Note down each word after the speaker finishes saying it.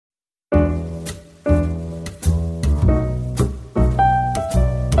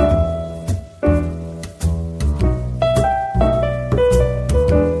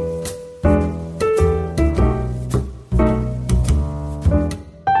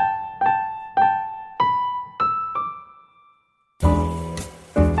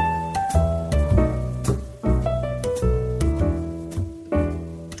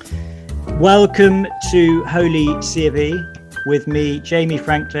Welcome to Holy C of E with me, Jamie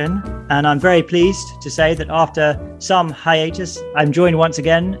Franklin, and I'm very pleased to say that after some hiatus, I'm joined once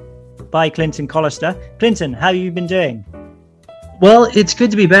again by Clinton Collister. Clinton, how have you been doing? Well, it's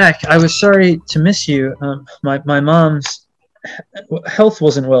good to be back. I was sorry to miss you. My mom's health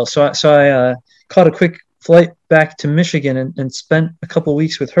wasn't well, so I caught a quick flight back to Michigan and spent a couple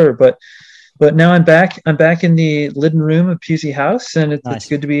weeks with her. But now I'm back. I'm back in the Liddon room of Pusey House, and Nice. It's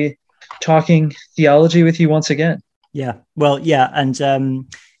good to be talking theology with you once again. Yeah, well, yeah, and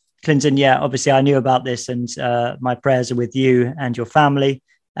Clinton, yeah, obviously I knew about this, and my prayers are with you and your family.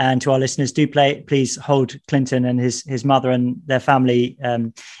 And to our listeners, please hold Clinton and his mother and their family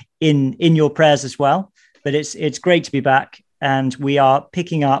in your prayers as well. But it's great to be back, and we are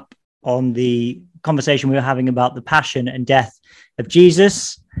picking up on the conversation we were having about the passion and death of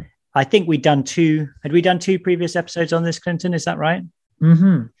Jesus. I think we'd done two previous episodes on this, Clinton? Is that right?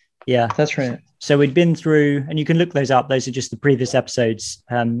 Mm-hmm. Yeah, that's right. So we'd been through, and you can look those up. Those are just the previous episodes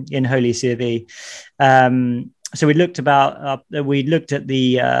in Holy C of E. So we looked at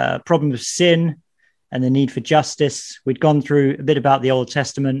the problem of sin and the need for justice. We'd gone through a bit about the Old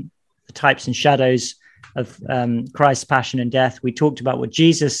Testament, the types and shadows of Christ's passion and death. We talked about what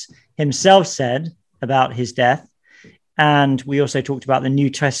Jesus himself said about his death. And we also talked about the New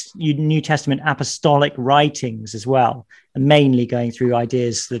Testament apostolic writings as well, and mainly going through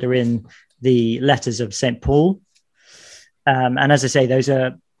ideas that are in the letters of St. Paul. And as I say, those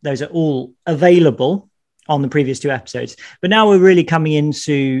are all available on the previous two episodes. But now we're really coming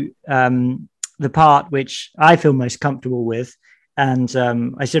into the part which I feel most comfortable with, and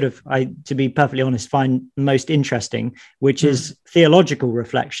to be perfectly honest, find most interesting, which is theological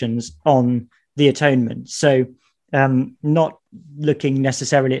reflections on the atonement. So not looking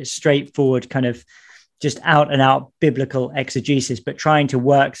necessarily at straightforward kind of just out and out biblical exegesis, but trying to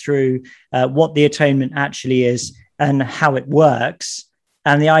work through what the atonement actually is and how it works.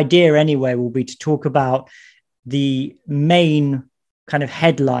 And the idea anyway will be to talk about the main kind of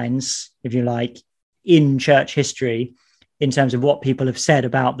headlines, if you like, in church history in terms of what people have said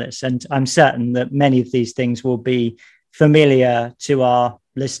about this. And I'm certain that many of these things will be familiar to our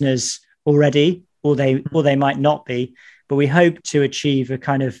listeners already, or they might not be, but we hope to achieve a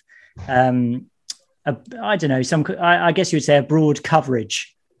kind of, I guess you would say a broad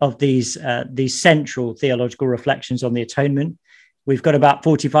coverage of these central theological reflections on the atonement. We've got about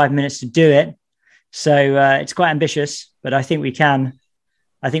 45 minutes to do it. So it's quite ambitious, but I think we can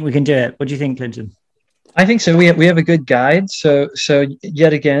do it. What do you think, Clinton? I think so. We have a good guide. So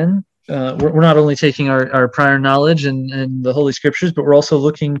yet again, we're not only taking our prior knowledge and the Holy Scriptures, but we're also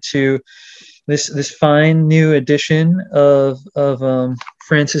looking to this fine new edition of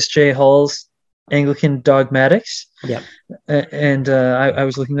Francis J. Hall's Anglican Dogmatics. Yeah. And I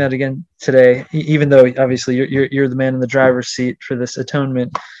was looking at that again today, even though obviously you're the man in the driver's seat for this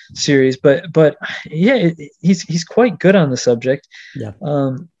atonement series, but yeah, he's quite good on the subject. Yeah.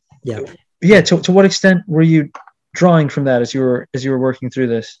 Yeah. To what extent were you drawing from that as you were working through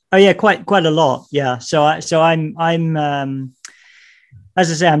this? Oh yeah, quite a lot. Yeah. So I'm as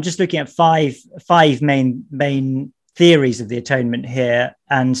I say, I'm just looking at five main theories of the atonement here,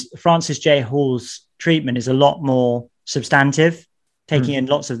 and Francis J. Hall's treatment is a lot more substantive, taking in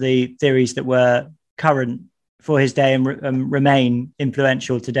lots of the theories that were current for his day and remain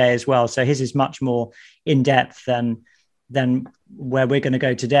influential today as well. So his is much more in depth than where we're going to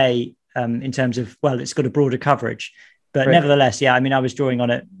go today in terms of, well, it's got a broader coverage. But right. Nevertheless, yeah, I mean, I was drawing on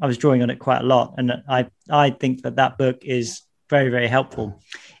it quite a lot, and I think that book is very, very helpful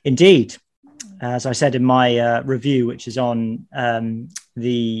indeed. As I said in my review, which is on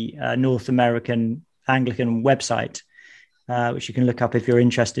the North American Anglican website, which you can look up if you're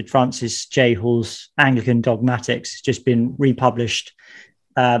interested, Francis J. Hall's Anglican Dogmatics has just been republished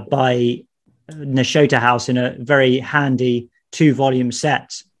by Nashotah House in a very handy 2-volume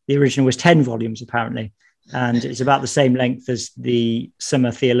set. The original was 10 volumes, apparently, and it's about the same length as the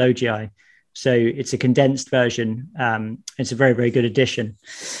Summa Theologiae. So it's a condensed version. It's a very, very good edition.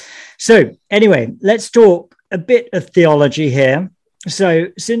 So anyway, let's talk a bit of theology here. So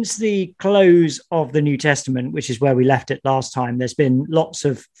since the close of the New Testament, which is where we left it last time, there's been lots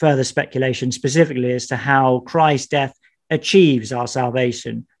of further speculation specifically as to how Christ's death achieves our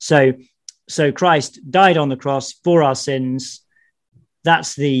salvation. So Christ died on the cross for our sins.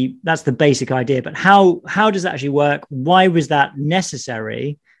 That's the basic idea. But how does that actually work? Why was that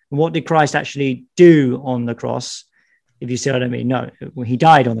necessary? What did Christ actually do on the cross? If you see what I mean? No, he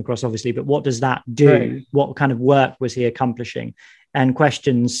died on the cross, obviously, but what does that do? Right. What kind of work was he accomplishing? And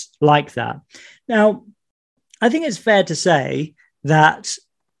questions like that. Now, I think it's fair to say that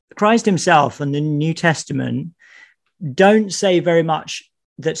Christ himself and the New Testament don't say very much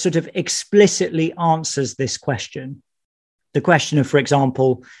that sort of explicitly answers this question. The question of, for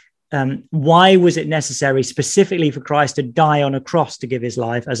example, why was it necessary specifically for Christ to die on a cross to give his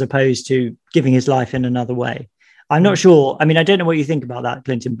life as opposed to giving his life in another way? I'm not sure. I mean, I don't know what you think about that,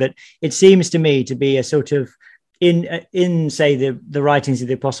 Clinton, but it seems to me to be a sort of in say the writings of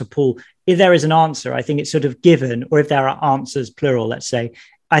the Apostle Paul, if there is an answer, I think it's sort of given, or if there are answers, plural, let's say,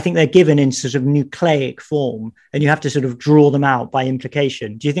 I think they're given in sort of nucleic form, and you have to sort of draw them out by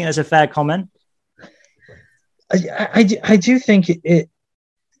implication. Do you think that's a fair comment? I do think it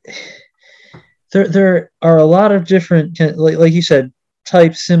there are a lot of different, like you said,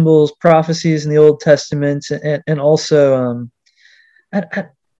 types, symbols, prophecies in the Old Testament, and also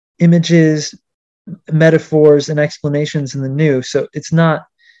images, metaphors, and explanations in the New. So it's not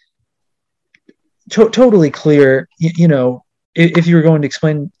totally clear, if you were going to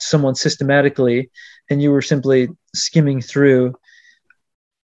explain to someone systematically and you were simply skimming through,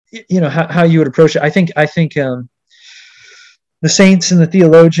 how you would approach it. I think the saints and the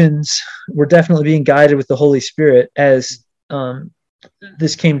theologians were definitely being guided with the Holy Spirit as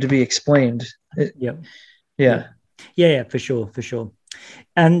this came to be explained. Yeah, for sure.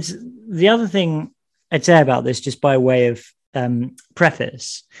 And the other thing I'd say about this, just by way of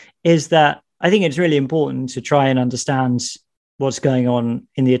preface, is that I think it's really important to try and understand what's going on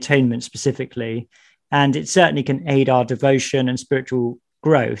in the atonement specifically. And it certainly can aid our devotion and spiritual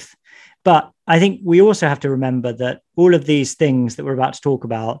growth. But I think we also have to remember that all of these things that we're about to talk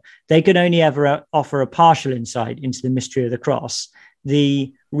about, they can only ever offer a partial insight into the mystery of the cross.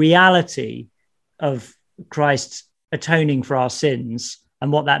 The reality of Christ atoning for our sins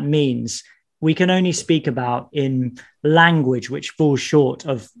and what that means, we can only speak about in language which falls short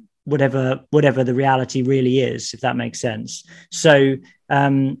of whatever the reality really is, if that makes sense. So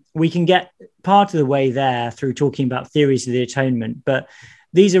we can get part of the way there through talking about theories of the atonement, but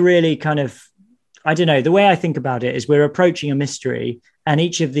these are really kind of, I don't know, the way I think about it is we're approaching a mystery, and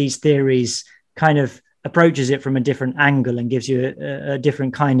each of these theories kind of approaches it from a different angle and gives you a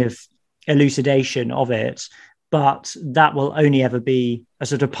different kind of elucidation of it. But that will only ever be a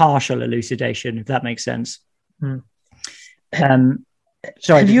sort of partial elucidation, if that makes sense. Sorry,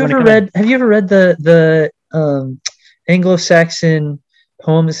 have you ever read the Anglo-Saxon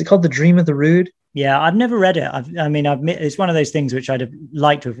poem? Is it called The Dream of the Rood? Yeah, I've never read it. It's one of those things which I'd have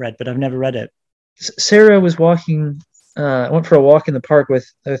liked to have read, but I've never read it. Sarah was went for a walk in the park with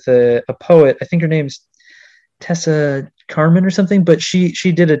a poet. I think her name's Tessa Carmen or something, but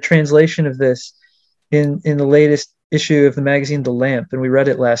she did a translation of this in the latest issue of the magazine The Lamp, and we read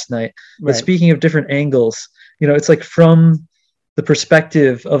it last night. Right. But speaking of different angles, it's like from the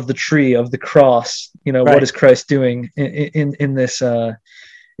perspective of the tree, of the cross, right. What is Christ doing in this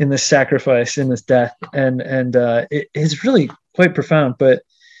in this sacrifice, in this death, and it is really quite profound. But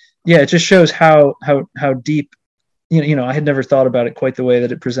yeah, it just shows how deep. I had never thought about it quite the way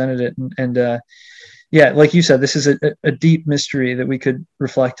that it presented it, and yeah, like you said, this is a deep mystery that we could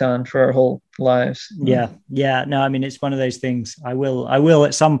reflect on for our whole lives. Yeah. No, I mean, it's one of those things. I will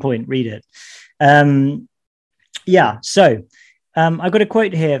at some point read it. Yeah. So I've got a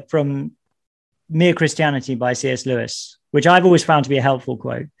quote here from Mere Christianity by C.S. Lewis, which I've always found to be a helpful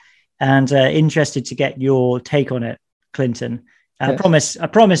quote, and interested to get your take on it, Clinton. Yes. I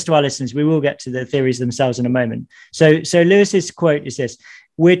promise to our listeners, we will get to the theories themselves in a moment. So Lewis's quote is this: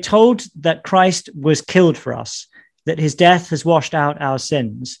 "We're told that Christ was killed for us, that his death has washed out our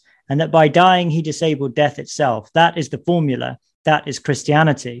sins, and that by dying he disabled death itself. That is the formula. That is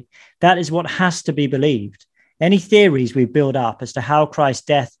Christianity. That is what has to be believed. Any theories we build up as to how Christ's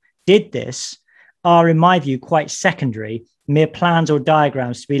death did this are, in my view, quite secondary, mere plans or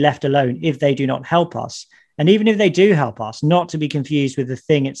diagrams to be left alone if they do not help us. And even if they do help us, not to be confused with the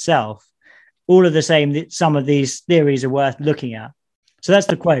thing itself. All of the same, some of these theories are worth looking at." So that's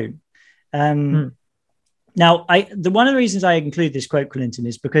the quote. Now, one of the reasons I include this quote, Clinton,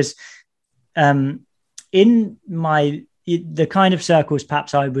 is because in the kind of circles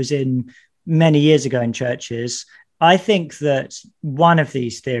perhaps I was in many years ago in churches, I think that one of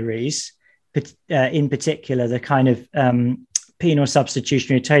these theories, in particular, the kind of penal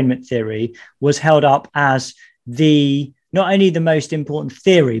substitutionary atonement theory, was held up as not only the most important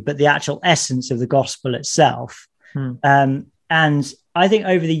theory, but the actual essence of the gospel itself. And I think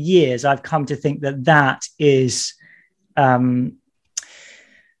over the years, I've come to think that is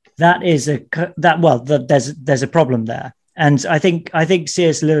there's a problem there. And I think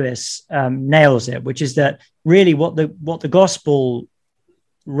C.S. Lewis nails it, which is that really what the gospel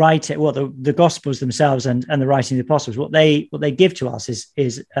writing, well, the Gospels themselves and the writing of the apostles, what they give to us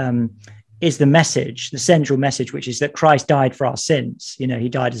is the message, the central message, which is that Christ died for our sins. You know, he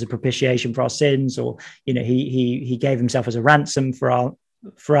died as a propitiation for our sins, or, you know, he gave himself as a ransom for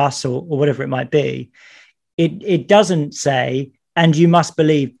us, or whatever it might be. It doesn't say, and you must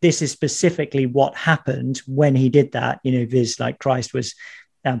believe this is specifically what happened when he did that. You know, this, like, Christ was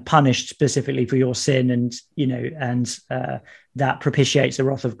punished specifically for your sin, and, you know, and that propitiates the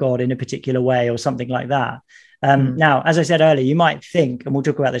wrath of God in a particular way, or something like that. Now, as I said earlier, you might think, and we'll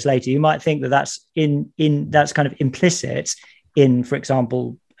talk about this later, you might think that that's that's kind of implicit in, for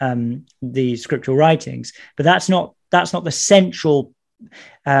example, the scriptural writings, but that's not the central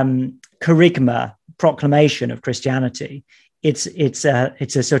charisma proclamation of Christianity. It's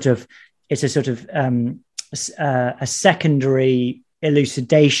a sort of a secondary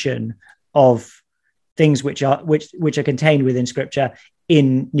elucidation of things which are contained within Scripture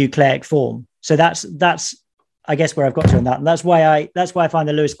in nucleic form. So that's I guess where I've got to on that, and that's why I find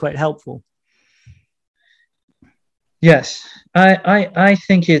the Lewis quote helpful. Yes, I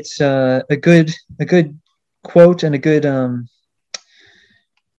think it's a good quote and a good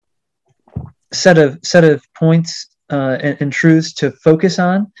set of points and truths to focus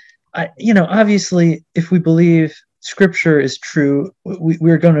on. Obviously, if we believe Scripture is true,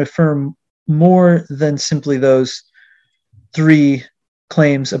 we're going to affirm more than simply those three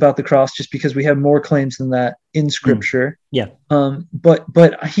claims about the cross, just because we have more claims than that in Scripture.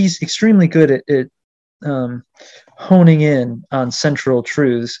 But he's extremely good at honing in on central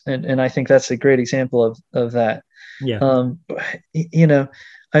truths, and I think that's a great example of that.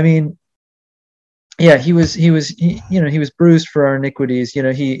 I mean, yeah, he was bruised for our iniquities.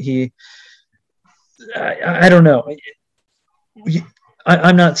 I don't know.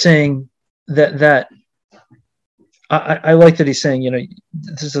 I'm not saying that. I like that he's saying,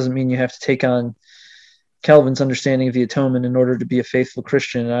 this doesn't mean you have to take on Calvin's understanding of the atonement in order to be a faithful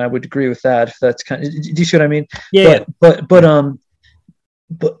Christian. And I would agree with that. If that's do you see what I mean? Yeah. But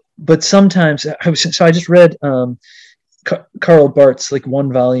sometimes I just read Karl Barth's like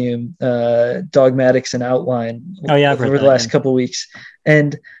 1-volume Dogmatics and Outline over the last couple of weeks.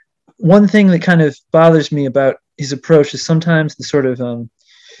 And one thing that kind of bothers me about his approach is sometimes the sort of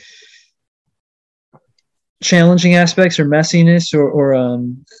challenging aspects or messiness or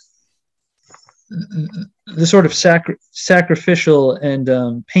the sort of sacrificial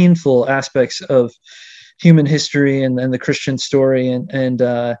and painful aspects of human history and the Christian story and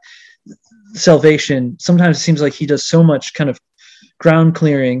salvation. Sometimes it seems like he does so much kind of ground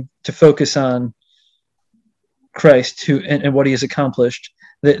clearing to focus on Christ and what he has accomplished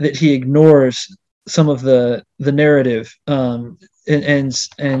that he ignores some of the narrative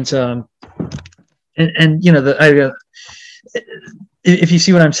if you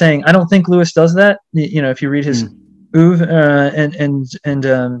see what I'm saying. I don't think Lewis does that. If you read his Oeuvre,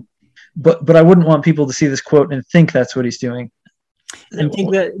 but I wouldn't want people to see this quote and think that's what he's doing. I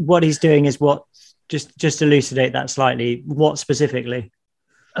think that what he's doing is what, just elucidate that slightly. What specifically?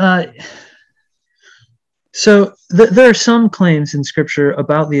 So there are some claims in Scripture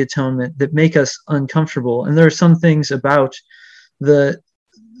about the atonement that make us uncomfortable, and there are some things about the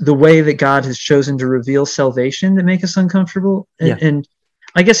way that God has chosen to reveal salvation that make us uncomfortable. And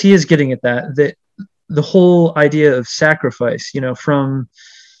I guess he is getting at that the whole idea of sacrifice,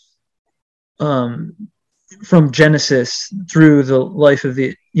 from Genesis through the life of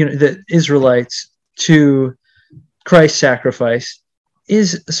the Israelites to Christ's sacrifice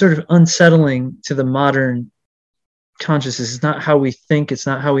is sort of unsettling to the modern consciousness. It's not how we think. It's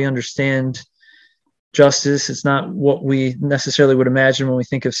not how we understand justice. It's not what we necessarily would imagine when we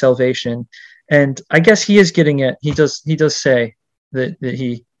think of salvation. And I guess he is getting at, he does say that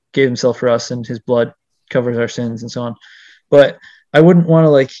he gave himself for us and his blood covers our sins and so on. But I wouldn't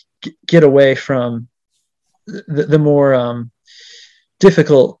want to get away from the more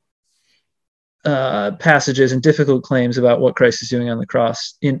difficult passages and difficult claims about what Christ is doing on the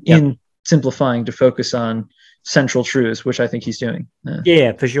cross in simplifying to focus on central truths, which I think he's doing.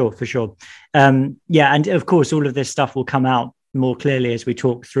 Yeah, for sure. And of course, all of this stuff will come out more clearly as we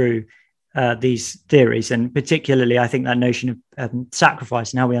talk through these theories, and particularly I think that notion of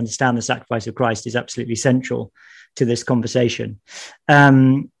sacrifice and how we understand the sacrifice of Christ is absolutely central to this conversation.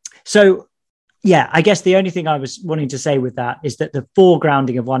 So I guess the only thing I was wanting to say with that is that the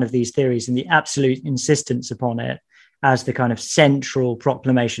foregrounding of one of these theories and the absolute insistence upon it as the kind of central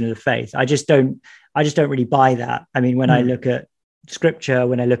proclamation of the faith, I just don't really buy that. I mean, when I look at Scripture,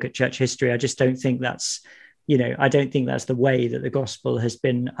 when I look at church history, I just don't think that's, I don't think that's the way that the gospel has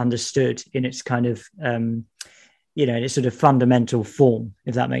been understood in its kind of in its sort of fundamental form,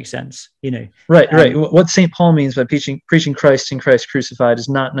 if that makes sense. Right. What St. Paul means by preaching Christ and Christ crucified is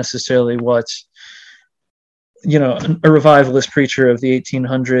not necessarily what a revivalist preacher of the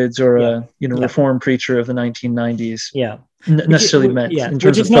 1800s or a reform preacher of the 1990s necessarily meant in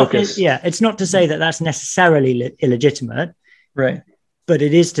terms of focus. It's not to say that that's necessarily illegitimate, right? But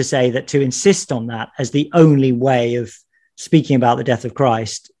it is to say that to insist on that as the only way of speaking about the death of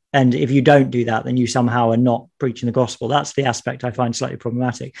Christ, and if you don't do that, then you somehow are not preaching the gospel. That's the aspect I find slightly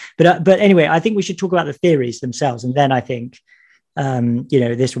problematic. But anyway, I think we should talk about the theories themselves, and then I think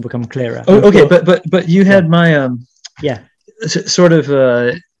this will become clearer. Oh, okay, but you had my sort of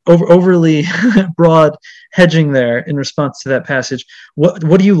overly broad hedging there in response to that passage. What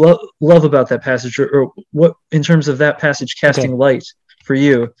do you love about that passage, or what in terms of that passage casting light for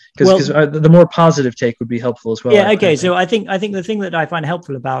you? Because the more positive take would be helpful as well. Yeah. Okay. So I think the thing that I find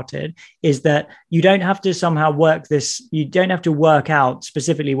helpful about it is that you don't have to somehow work this. You don't have to work out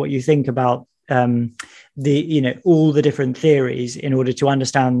specifically what you think about all the different theories in order to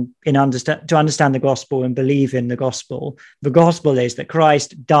understand the gospel and believe in the gospel. The gospel is that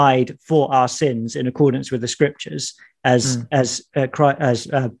Christ died for our sins in accordance with the scriptures, as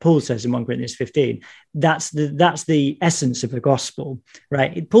Paul says in 1 Corinthians 15. That's the essence of the gospel,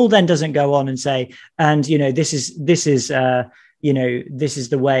 right? Paul then doesn't go on and say, and this is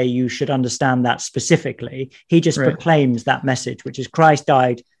the way you should understand that specifically. He just proclaims that message, which is Christ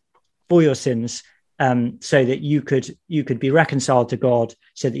died for your sins, so that you could be reconciled to God,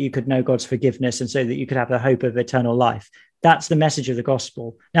 so that you could know God's forgiveness, and so that you could have the hope of eternal life. That's the message of the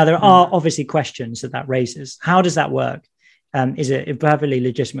gospel. Now, there are obviously questions that raises. How does that work? Is a perfectly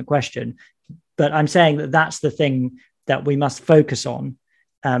legitimate question, but I'm saying that that's the thing that we must focus on,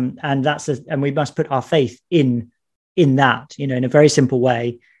 and we must put our faith in that. In a very simple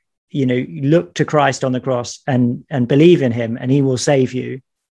way. Look to Christ on the cross and believe in him, and he will save you.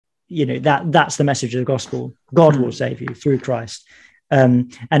 That's the message of the gospel. God will save you through Christ,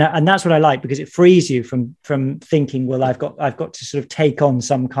 and that's what I like, because it frees you from thinking, well, I've got to sort of take on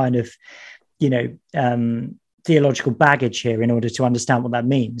some kind of theological baggage here in order to understand what that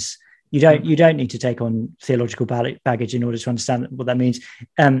means. You don't need to take on theological baggage in order to understand what that means.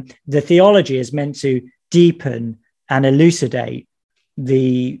 The theology is meant to deepen and elucidate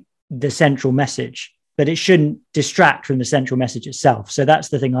the central message, but it shouldn't distract from the central message itself. So that's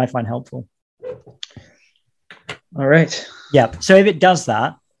the thing I find helpful. All right. Yeah. So if it does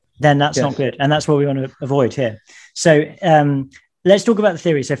that, then that's not good. And that's what we want to avoid here. So let's talk about the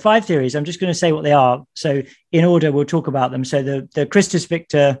theories. So 5 theories. I'm just going to say what they are. So in order, we'll talk about them. So the Christus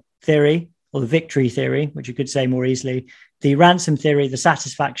Victor theory, or the victory theory, which you could say more easily, the ransom theory, the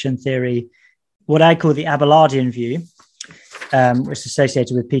satisfaction theory, what I call the Abelardian view, which is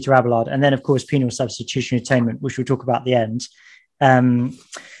associated with Peter Abelard, and then, of course, penal substitution atonement, which we'll talk about at the end.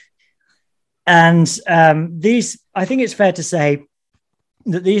 These, I think it's fair to say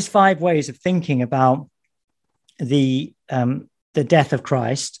that these 5 ways of thinking about the death of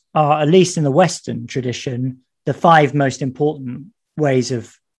Christ are, at least in the Western tradition, the 5 most important ways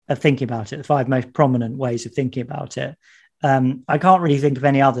of thinking about it, the 5 most prominent ways of thinking about it. I can't really think of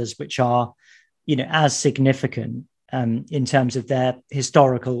any others which are, as significant in terms of their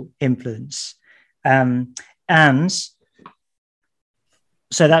historical influence. And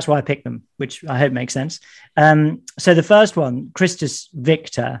so that's why I picked them, which I hope makes sense. So the first one, Christus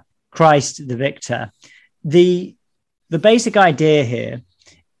Victor, Christ the Victor. The basic idea here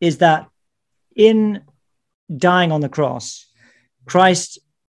is that in dying on the cross, Christ,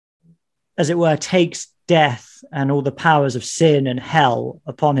 as it were, takes death and all the powers of sin and hell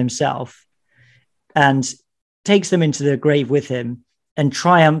upon himself and takes them into the grave with him and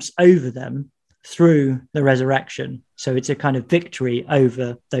triumphs over them through the resurrection. So it's a kind of victory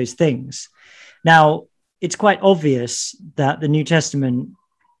over those things. Now, it's quite obvious that the New Testament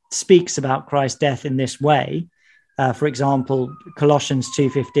speaks about Christ's death in this way. For example, Colossians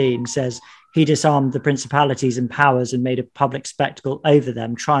 2:15 says, he disarmed the principalities and powers and made a public spectacle over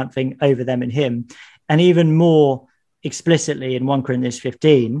them, triumphing over them in him. And even more explicitly in 1 Corinthians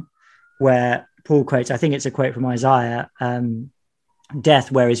 15, where Paul quotes, I think it's a quote from Isaiah,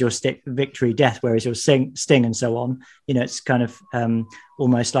 death, where is your victory? Death, where is your sting? And so on. It's kind of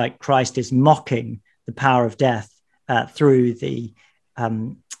almost like Christ is mocking the power of death through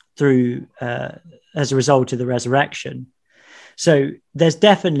as a result of the resurrection. So there's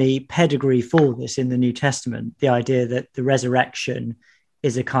definitely pedigree for this in the New Testament, the idea that the resurrection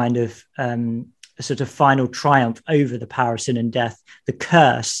is a kind of a sort of final triumph over the power of sin and death. The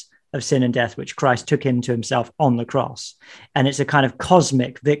curse of sin and death, which Christ took into himself on the cross. And it's a kind of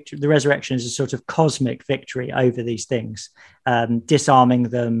cosmic victory. The resurrection is a sort of cosmic victory over these things, disarming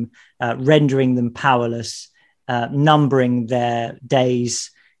them, rendering them powerless, numbering their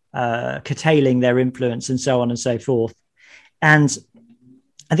days, curtailing their influence, and so on and so forth. And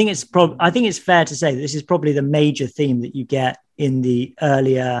I think it's fair to say that this is probably the major theme that you get in the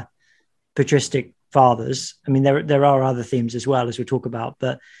earlier patristic fathers. I mean, there are other themes as well, as we'll talk about,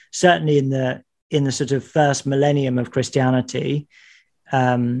 but certainly in the sort of first millennium of Christianity,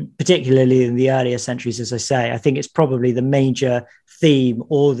 particularly in the earlier centuries, as I say, I think it's probably the major theme,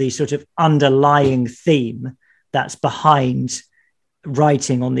 or the sort of underlying theme that's behind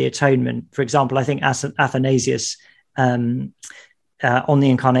writing on the atonement. For example, I think Athanasius on the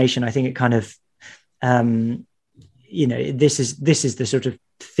Incarnation, I think it kind of, this is the sort of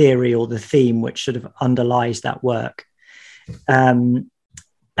theory or the theme which sort of underlies that work. And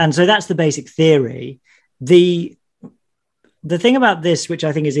so that's the basic theory. The thing about this, which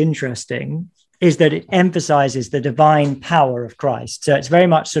I think is interesting, is that it emphasizes the divine power of Christ. So it's very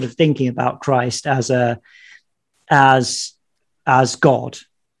much sort of thinking about Christ as God,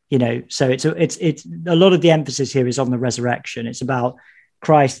 so it's a lot of the emphasis here is on the resurrection. It's about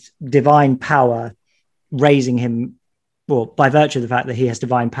Christ's divine power raising him, well, by virtue of the fact that he has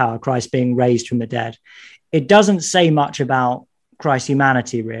divine power, Christ being raised from the dead. It doesn't say much about Christ's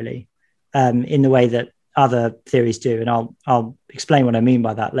humanity, really, in the way that other theories do. And I'll explain what I mean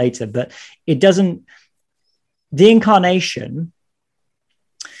by that later. But it doesn't. The Incarnation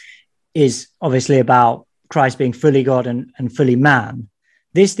is obviously about Christ being fully God and fully man.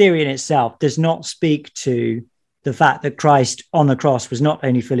 This theory in itself does not speak to the fact that Christ on the cross was not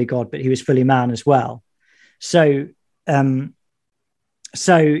only fully God, but he was fully man as well. So in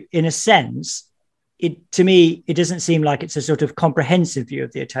a sense, to me, it doesn't seem like it's a sort of comprehensive view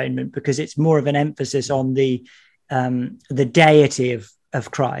of the atonement, because it's more of an emphasis on the deity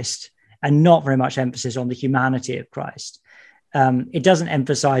of Christ, and not very much emphasis on the humanity of Christ. It doesn't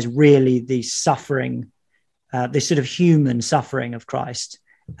emphasize really the suffering, this sort of human suffering of Christ,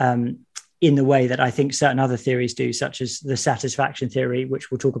 in the way that I think certain other theories do, such as the satisfaction theory,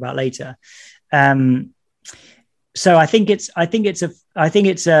 which we'll talk about later. So I think it's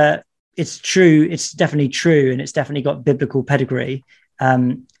true. It's definitely true, and it's definitely got biblical pedigree.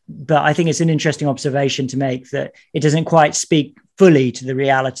 But I think it's an interesting observation to make that it doesn't quite speak fully to the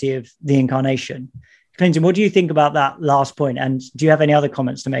reality of the Incarnation. Clinton, what do you think about that last point? And do you have any other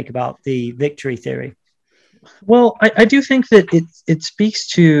comments to make about the victory theory? Well, I do think that it speaks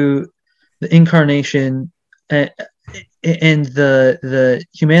to the Incarnation and the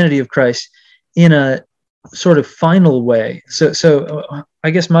humanity of Christ in a sort of final way. So I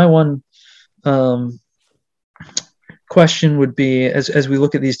guess my one question would be, as we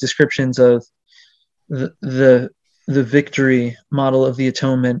look at these descriptions of the victory model of the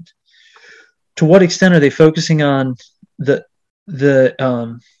atonement, to what extent are they focusing on the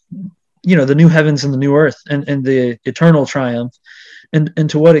new heavens and the new earth and the eternal triumph, and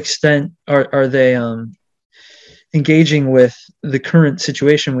to what extent are they engaging with the current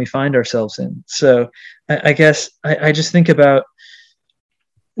situation we find ourselves in? So I guess I just think about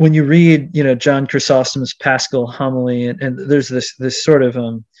when you read, John Chrysostom's Paschal homily, and there's this sort of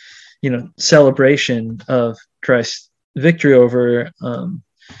celebration of Christ's victory over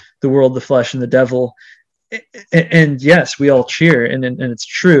the world, the flesh, and the devil. And yes, we all cheer, and it's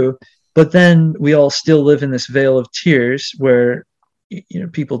true. But then we all still live in this vale of tears, where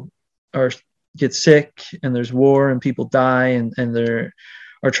people get sick, and there's war, and people die, and there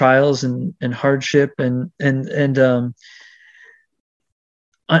are trials and hardship, and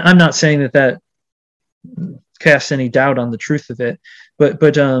I'm not saying that casts any doubt on the truth of it, but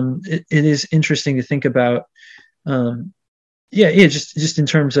it is interesting to think about. Just in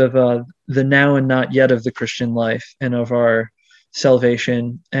terms of the now and not yet of the Christian life and of our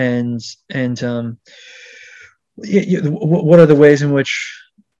salvation, and what are the ways in which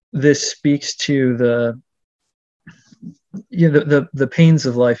this speaks to the pains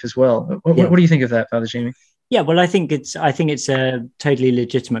of life as well? What do you think of that, Father Jamie? Yeah, well, I think it's a totally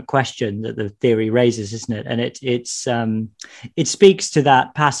legitimate question that the theory raises, isn't it? And it speaks to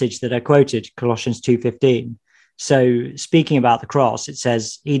that passage that I quoted, Colossians 2:15. So speaking about the cross, it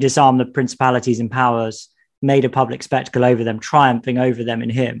says, he disarmed the principalities and powers, made a public spectacle over them, triumphing over them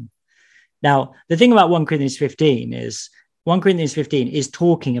in him. Now, the thing about 1 Corinthians 15 is 1 Corinthians 15 is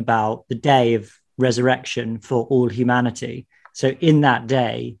talking about the day of resurrection for all humanity. So in that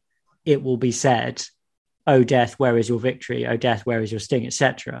day, it will be said, "O death, where is your victory? O death, where is your sting?"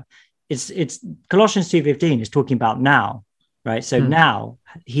 etc. It's Colossians 2:15 is talking about now. right? So now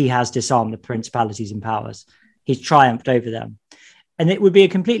he has disarmed the principalities and powers. He's triumphed over them. And it would be a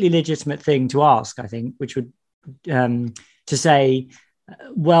completely legitimate thing to ask, I think, which would to say,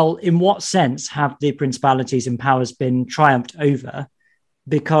 well, in what sense have the principalities and powers been triumphed over?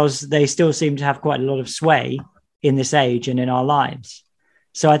 Because they still seem to have quite a lot of sway in this age and in our lives.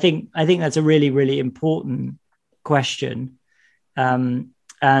 So I think that's a really, really important question. And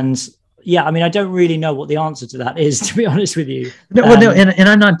yeah, I mean, I don't really know what the answer to that is, to be honest with you. No, and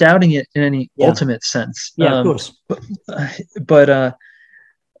I'm not doubting it in any ultimate sense. Yeah, of course. But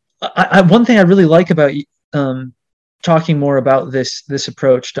one thing I really like about talking more about this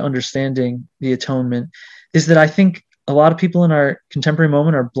approach to understanding the atonement is that I think a lot of people in our contemporary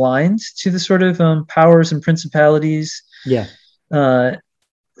moment are blind to the sort of powers and principalities,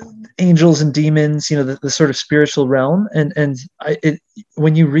 angels and demons, the sort of spiritual realm. And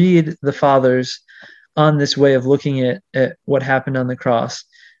when you read the fathers on this way of looking at what happened on the cross,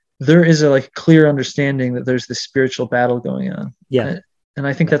 there is a clear understanding that there's this spiritual battle going on. Yeah. And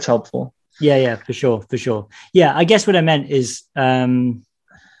I think that's helpful. Yeah, for sure. Yeah, I guess what I meant is,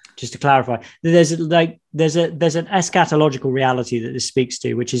 just to clarify, there's an eschatological reality that this speaks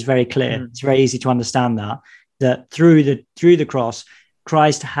to, which is very clear. It's very easy to understand that through the cross,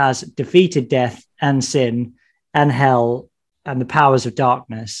 Christ has defeated death and sin and hell and the powers of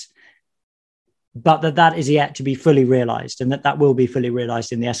darkness, but that is yet to be fully realized, and that will be fully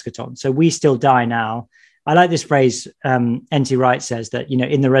realized in the eschaton. So we still die now. I like this phrase. N.T. Wright says that,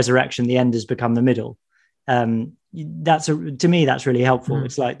 in the resurrection, the end has become the middle. To me, that's really helpful.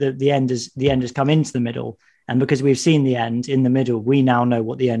 It's like the end has come into the middle, and because we've seen the end in the middle, we now know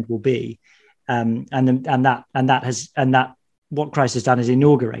what the end will be. And what Christ has done is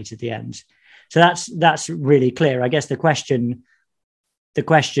inaugurated the end. So that's really clear. I guess the question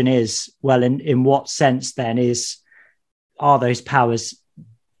is, well, in what sense then are those powers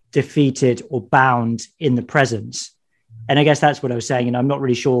defeated or bound in the presence? And I guess that's what I was saying. And I'm not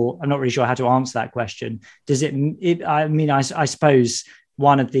really sure how to answer that question. Does I suppose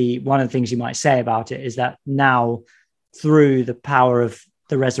one of the things you might say about it is that now, through the power of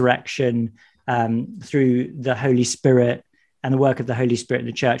the resurrection, through the Holy Spirit and the work of the Holy Spirit in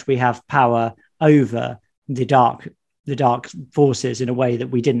the church, we have power over the dark forces in a way that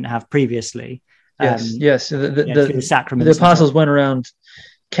we didn't have previously. Yes. The sacraments. The apostles went around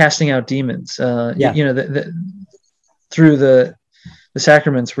casting out demons. Through the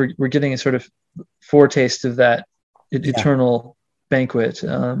sacraments, we're getting a sort of foretaste of that eternal banquet.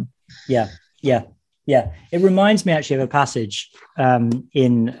 Yeah. It reminds me actually of a passage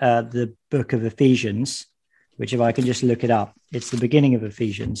in the book of Ephesians, which, if I can just look it up, it's the beginning of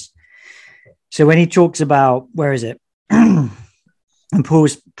Ephesians. So when he talks about, where is it? And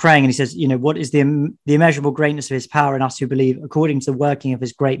Paul's praying and he says, what is the immeasurable greatness of his power in us who believe, according to the working of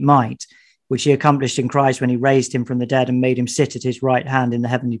his great might, which he accomplished in Christ when he raised him from the dead and made him sit at his right hand in the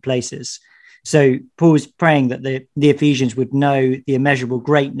heavenly places. So Paul's praying that the Ephesians would know the immeasurable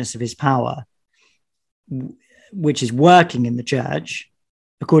greatness of his power, which is working in the church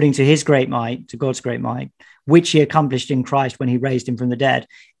according to his great might, to God's great might, which he accomplished in Christ when he raised him from the dead.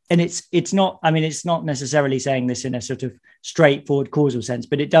 And it's not necessarily saying this in a sort of straightforward causal sense,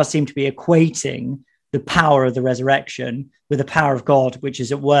 but it does seem to be equating the power of the resurrection with the power of God, which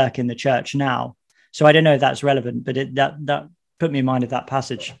is at work in the church now. So I don't know if that's relevant, but that put me in mind of that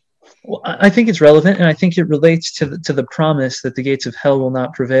passage. Well, I think it's relevant, and I think it relates to the promise that the gates of hell will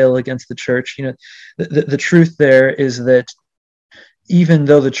not prevail against the church. The truth there is that even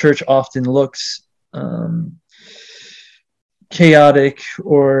though the church often looks chaotic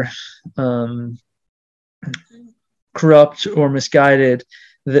or corrupt or misguided,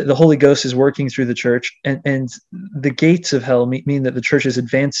 the Holy Ghost is working through the church, and the gates of hell mean that the church is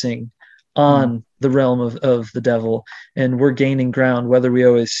advancing on the realm of the devil, and we're gaining ground, whether we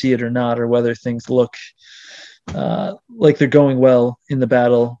always see it or not, or whether things look like they're going well in the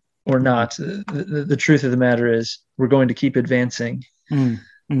battle or not. The truth of the matter is we're going to keep advancing.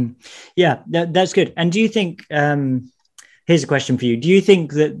 Yeah, that's good. And do you think, here's a question for you, do you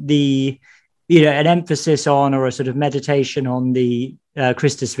think that an emphasis on, or a sort of meditation on the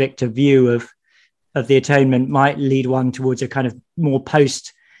Christus Victor view of the atonement might lead one towards a kind of more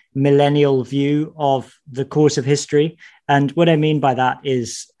post-millennial view of the course of history? And what I mean by that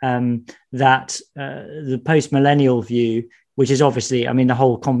is that the post-millennial view, which is obviously, the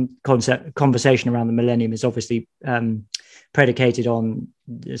whole conversation around the millennium is obviously predicated on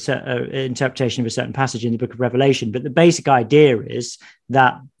interpretation of a certain passage in the book of Revelation. But the basic idea is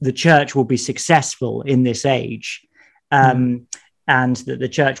that the church will be successful in this age, and that the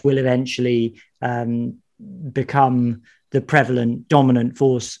church will eventually become the prevalent dominant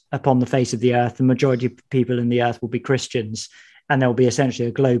force upon the face of the earth. The majority of people in the earth will be Christians, and there will be essentially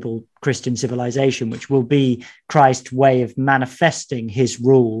a global Christian civilization, which will be Christ's way of manifesting his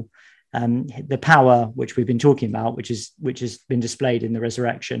rule, the power which we've been talking about, which has been displayed in the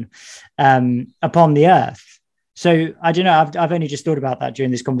resurrection, upon the earth. So I don't know, I've only just thought about that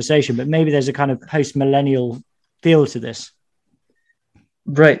during this conversation, but maybe there's a kind of post-millennial feel to this.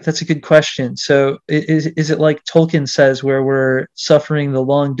 Right, that's a good question. So is it like Tolkien says, where we're suffering the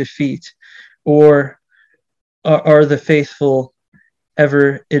long defeat, or are the faithful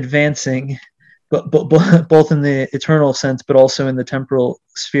ever advancing, but both in the eternal sense, but also in the temporal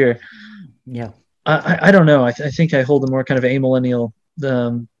sphere? Yeah, I don't know. I think I hold a more kind of amillennial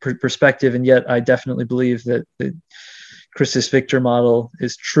perspective, and yet I definitely believe that the Christus Victor model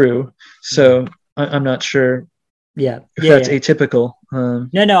is true. So I'm not sure. If that's atypical.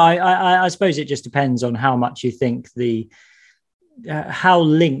 No. I suppose it just depends on how much you think how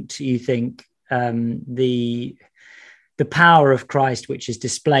linked you think the power of Christ, which is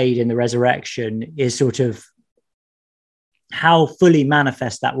displayed in the resurrection, is sort of how fully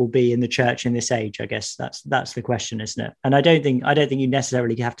manifest that will be in the church in this age. I guess that's the question, isn't it? And I don't think you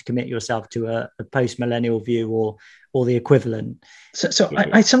necessarily have to commit yourself to a post-millennial view or the equivalent. So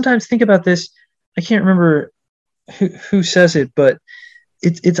I sometimes think about this. I can't remember who says it, but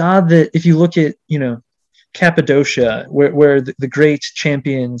it's odd that if you look at, Cappadocia, where the great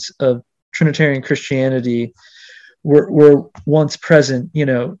champions of Trinitarian Christianity were once present,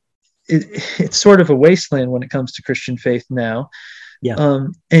 it's sort of a wasteland when it comes to Christian faith now.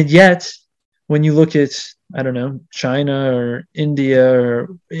 And yet when you look at, I don't know, China or India or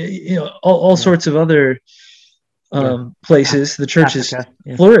all sorts of other places, the church Africa,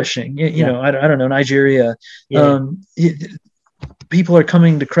 is flourishing. I don't know, Nigeria. People are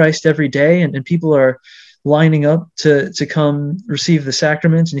coming to Christ every day, and people are lining up to come receive the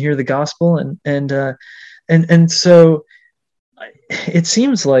sacraments and hear the gospel, and so it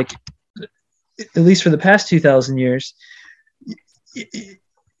seems like, at least for the past 2,000 years,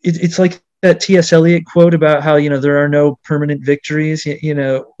 it's like that T.S. Eliot quote about how there are no permanent victories.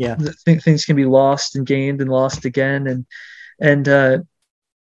 Things can be lost and gained and lost again,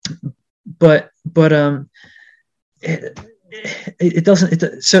 but it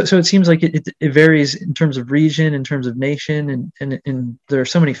doesn't. So it seems like it varies in terms of region, in terms of nation, and there are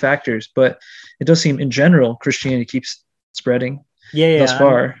so many factors. But it does seem, in general, Christianity keeps spreading. Thus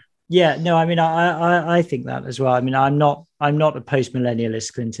far. I think that as well. I mean, I'm not a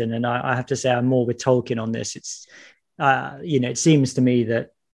post-millennialist, Clinton, and I have to say I'm more with Tolkien on this. It's it seems to me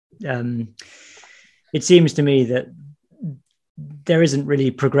that there isn't really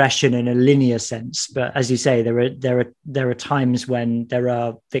progression in a linear sense, but as you say, there are times when there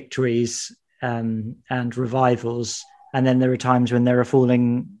are victories and revivals, and then there are times when there are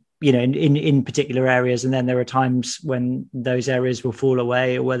falling, in particular areas, and then there are times when those areas will fall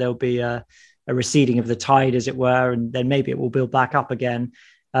away, or where there'll be a receding of the tide, as it were, and then maybe it will build back up again.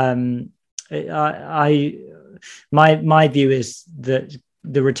 My view is that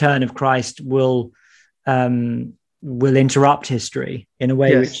the return of Christ will interrupt history in a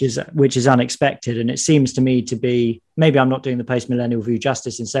way which is unexpected, and it seems to me to be, maybe I'm not doing the post-millennial view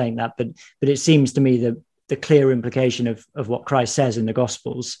justice in saying that, but it seems to me that the clear implication of what Christ says in the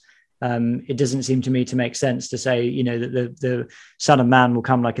Gospels. It doesn't seem to me to make sense to say, that the Son of Man will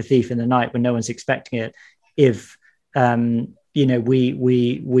come like a thief in the night when no one's expecting it. If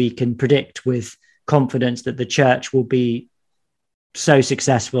we can predict with confidence that the church will be so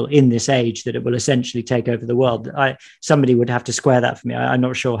successful in this age that it will essentially take over the world. Somebody would have to square that for me. I'm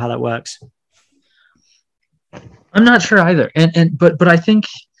not sure how that works. I'm not sure either. But I think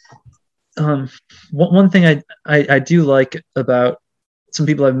one thing I do like about some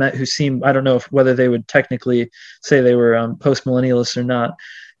people I've met who seem, I don't know whether they would technically say they were post-millennialists or not,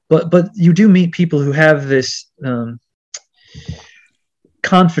 but you do meet people who have this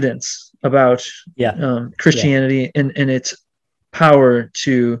confidence about Christianity and its power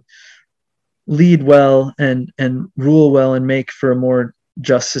to lead well and rule well and make for a more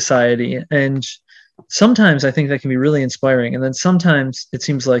just society. And sometimes I think that can be really inspiring. And then sometimes it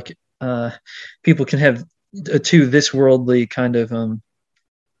seems like people can have a too this worldly kind of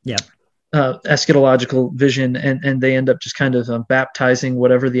eschatological vision, and they end up just kind of baptizing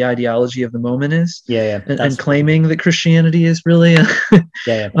whatever the ideology of the moment is, and claiming that Christianity is really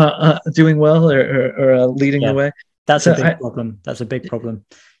doing well or leading the way. That's a big problem. That's a big problem.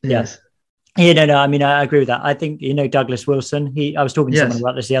 Yes. No. I mean, I agree with that. I think, Douglas Wilson, I was talking to someone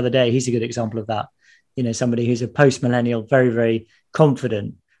about this the other day. He's a good example of that. Somebody who's a post-millennial, very, very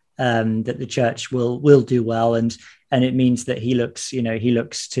confident, that the church will do well, and it means that he looks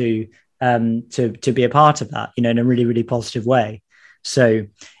to be a part of that, in a really, really positive way. So,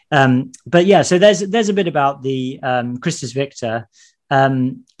 but yeah, so there's a bit about the Christus Victor.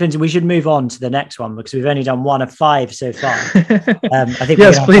 Clinton, we should move on to the next one because we've only done 1 of 5 so far. I think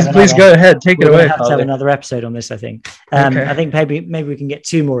yes, please go ahead, take it away. We'll have to have another episode on this. I think. Okay. I think maybe we can get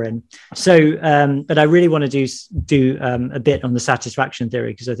 2 more in. So, but I really want to do a bit on the satisfaction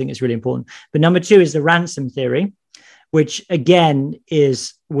theory because I think it's really important. But number 2 is the ransom theory, which again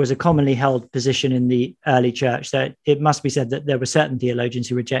was a commonly held position in the early church. That it must be said that there were certain theologians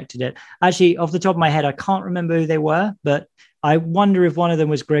who rejected it. Actually, off the top of my head, I can't remember who they were, but I wonder if one of them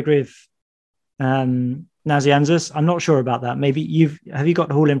was Gregory of Nazianzus. I'm not sure about that. Maybe have you got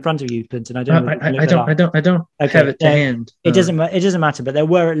the Hall in front of you, Clinton? I don't have it to hand. It doesn't matter. But there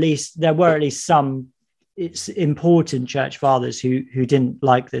were at least some important church fathers who didn't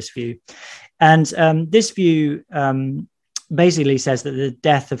like this view, and this view basically says that the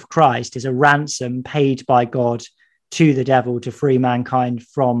death of Christ is a ransom paid by God to the devil to free mankind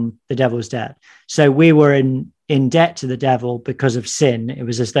from the devil's debt. So we were in debt to the devil because of sin. It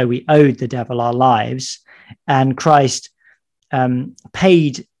was as though we owed the devil our lives, and Christ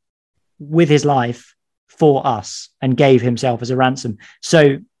paid with his life for us and gave himself as a ransom.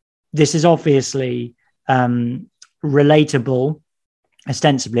 So this is obviously relatable,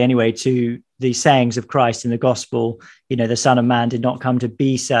 ostensibly anyway, to the sayings of Christ in the gospel. The Son of Man did not come to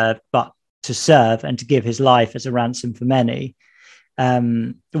be served, but to serve and to give his life as a ransom for many.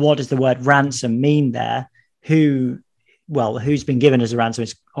 What does the word ransom mean there? Who's been given as a ransom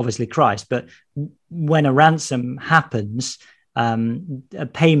is obviously Christ. But when a ransom happens, a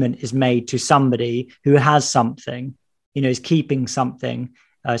payment is made to somebody who has something, is keeping something,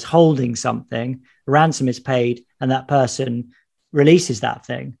 is holding something. A ransom is paid, and that person releases that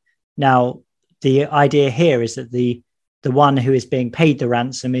thing. Now, the idea here is that the one who is being paid the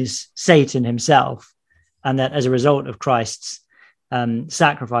ransom is Satan himself, and that as a result of Christ's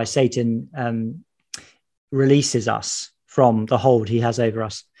sacrifice, Satan releases us from the hold he has over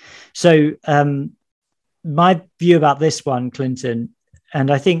us. So my view about this one, Clinton,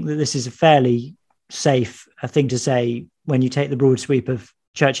 and I think that this is a fairly safe thing to say when you take the broad sweep of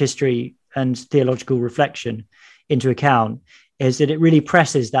church history and theological reflection into account, is that it really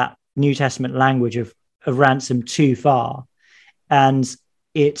presses that New Testament language of ransom too far, and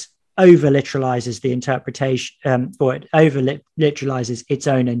it over literalizes the interpretation, or it over literalizes its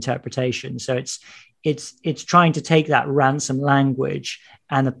own interpretation. So it's trying to take that ransom language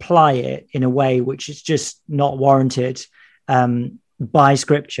and apply it in a way which is just not warranted by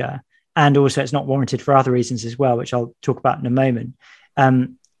Scripture, and also it's not warranted for other reasons as well, which I'll talk about in a moment.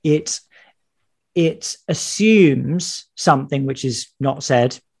 It assumes something which is not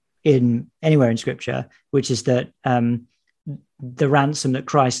said anywhere in Scripture, which is that the ransom that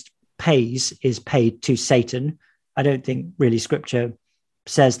Christ pays is paid to Satan. I don't think really Scripture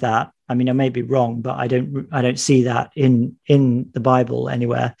says that. I mean, I may be wrong, but I don't see that in the Bible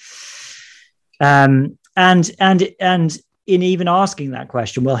anywhere. And in even asking that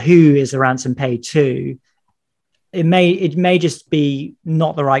question, well, who is the ransom paid to? It may just be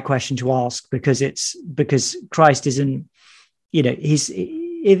not the right question to ask, because Christ isn't,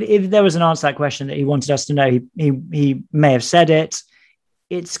 if there was an answer to that question that he wanted us to know, he may have said it.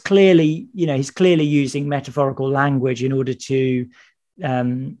 It's clearly, he's clearly using metaphorical language in order to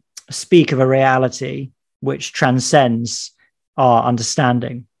speak of a reality which transcends our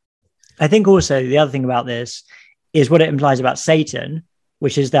understanding. I think also the other thing about this is what it implies about Satan,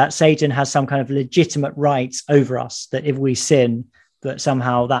 which is that Satan has some kind of legitimate rights over us, that if we sin, that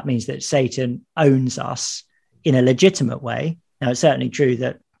somehow that means that Satan owns us in a legitimate way. Now, it's certainly true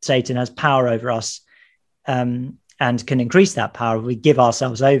that Satan has power over us, and can increase that power if we give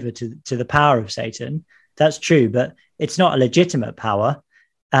ourselves over to the power of Satan. That's true, but it's not a legitimate power.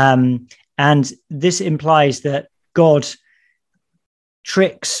 And this implies that God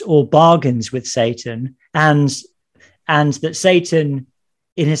tricks or bargains with Satan, and that Satan,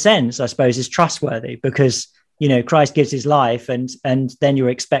 in a sense, I suppose, is trustworthy, because Christ gives his life, and then you're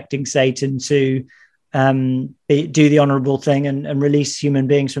expecting Satan to do the honorable thing and release human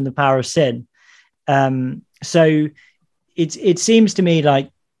beings from the power of sin. So it seems to me like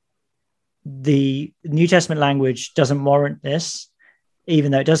the New Testament language doesn't warrant this,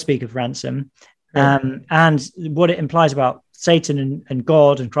 even though it does speak of ransom. And what it implies about Satan and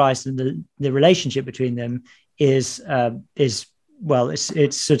God and Christ and the relationship between them is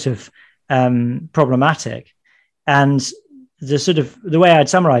it's sort of problematic. And the way I'd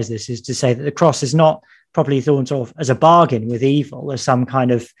summarize this is to say that the cross is not properly thought of as a bargain with evil, as some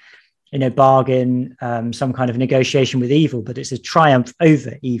kind of bargain, some kind of negotiation with evil, but it's a triumph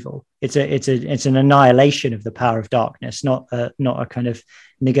over evil. It's an annihilation of the power of darkness, not a kind of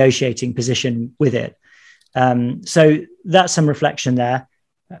negotiating position with it. So that's some reflection there.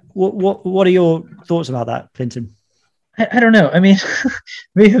 What are your thoughts about that, Clinton? I don't know. I mean,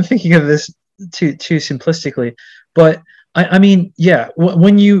 maybe I'm thinking of this too simplistically, but I mean, yeah,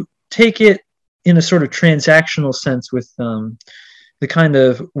 when you take it in a sort of transactional sense with the kind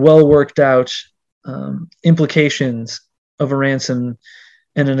of well worked out implications of a ransom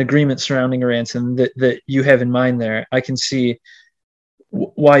and an agreement surrounding a ransom that you have in mind there, I can see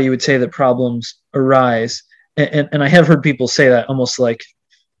why you would say that problems arise. And I have heard people say that almost like,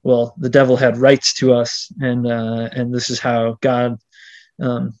 well, the devil had rights to us, and this is how God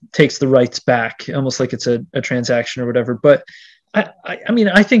takes the rights back, almost like it's a transaction or whatever. But I mean,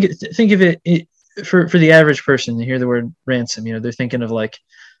 I think of it for the average person to hear the word ransom, they're thinking of like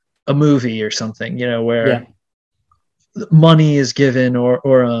a movie or something, where money is given, or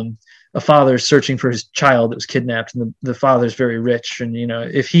a father is searching for his child that was kidnapped, and the father's very rich, and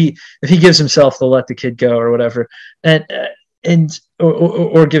if he gives himself, they'll let the kid go or whatever, and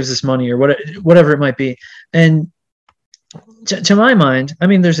or gives this money or whatever it might be. And to my mind, I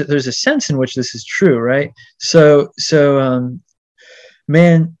mean, there's a sense in which this is true, right? So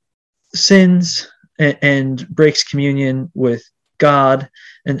man sins and breaks communion with God,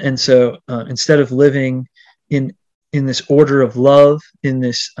 and so instead of living in this order of love, in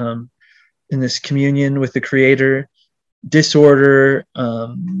this communion with the Creator, disorder,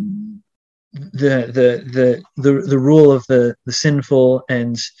 the rule of the sinful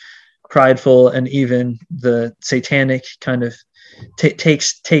and prideful and even the satanic kind of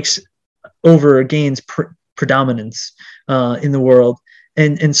takes over or gains predominance in the world,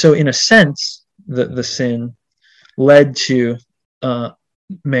 and so in a sense the sin led to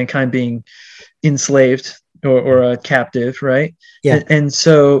mankind being enslaved or a captive, right? Yeah. And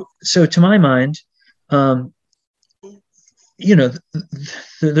so to my mind,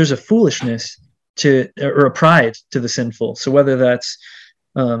 there's a foolishness or a pride to the sinful. So whether that's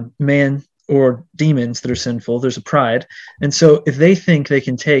man or demons that are sinful, there's a pride. And so if they think they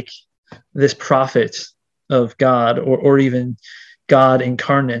can take this prophet of God, or even God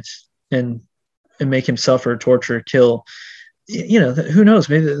incarnate, and make him suffer, torture, kill, who knows?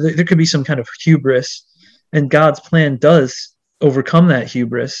 Maybe there could be some kind of hubris, and God's plan does overcome that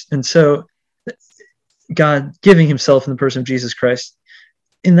hubris. And so God giving himself in the person of Jesus Christ,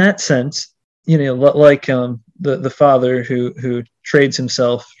 in that sense, like the father who trades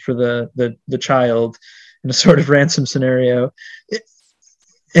himself for the child in a sort of ransom scenario,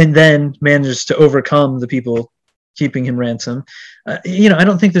 and then manages to overcome the people keeping him ransom. I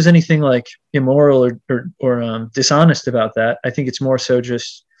don't think there's anything like immoral or dishonest about that. I think it's more so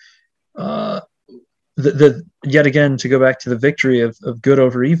just the yet again, to go back to the victory of good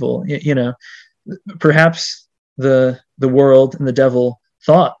over evil. Perhaps the world and the devil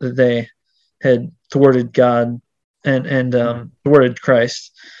thought that they had thwarted God and thwarted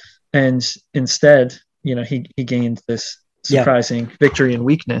Christ, and instead, he gained this surprising victory and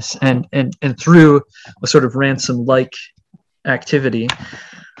weakness, and through a sort of ransom-like activity.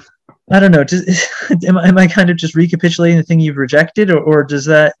 I don't know. Am I kind of just recapitulating the thing you've rejected, or does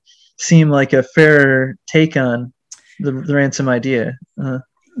that seem like a fair take on the ransom idea?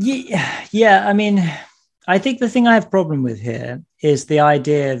 Yeah. I mean, I think the thing I have a problem with here is the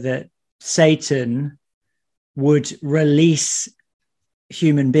idea that Satan would release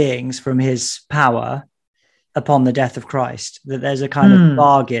human beings from his power upon the death of Christ, that there's a kind of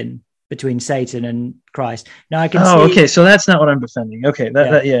bargain between Satan and Christ. Now I can see. Okay, so that's not what I'm defending. Okay,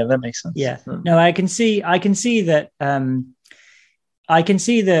 that makes sense. Yeah, no, I can see that. I can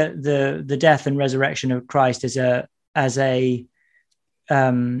see the death and resurrection of Christ as an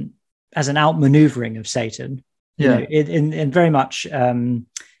outmaneuvering of Satan. In very much.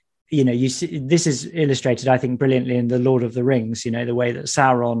 You see, this is illustrated, I think, brilliantly in the Lord of the Rings. The way that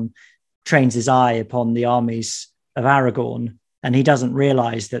Sauron trains his eye upon the armies of Aragorn, and he doesn't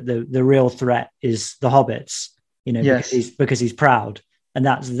realize that the real threat is the hobbits. Because he's proud, and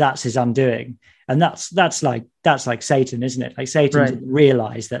that's his undoing. And that's like Satan, isn't it? Like Satan didn't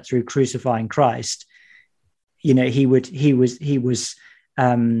realize that through crucifying Christ, he was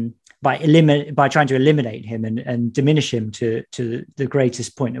by trying to eliminate him and diminish him to the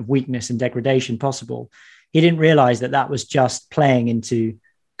greatest point of weakness and degradation possible. He didn't realize that was just playing into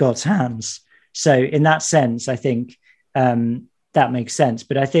God's hands. So in that sense, I think that makes sense.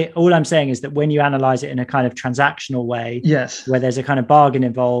 But I think all I'm saying is that when you analyze it in a kind of transactional way, yes, where there's a kind of bargain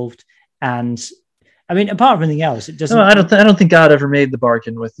involved, and I mean, apart from anything else, it doesn't. No, I don't think God ever made the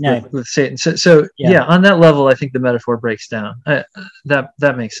bargain with Satan. So yeah, on that level, I think the metaphor breaks down.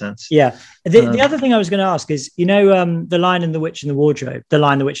 That makes sense. Yeah. The other thing I was going to ask is, The Lion and the Witch and the Wardrobe, The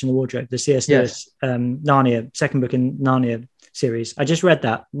Lion, the Witch and the Wardrobe, the C.S. Lewis Narnia, second book in Narnia series. I just read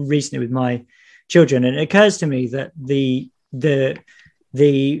that recently with my children, and it occurs to me that the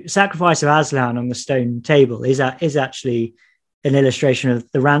sacrifice of Aslan on the stone table is actually an illustration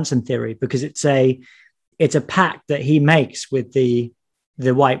of the ransom theory, because it's a pact that he makes with the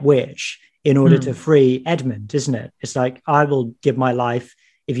White Witch in order to free Edmund, isn't it? It's like, I will give my life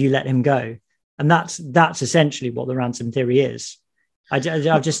if you let him go, and that's essentially what the ransom theory is. I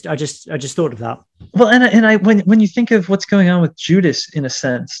just thought of that. Well, and I when you think of what's going on with Judas, in a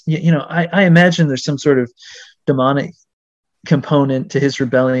sense, I imagine there's some sort of demonic component to his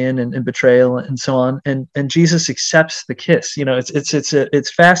rebellion and betrayal and so on, and Jesus accepts the kiss.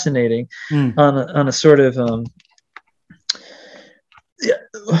 It's fascinating on a sort of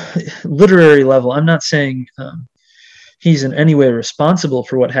literary level. I'm not saying he's in any way responsible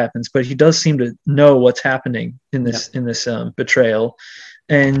for what happens, but he does seem to know what's happening in this betrayal,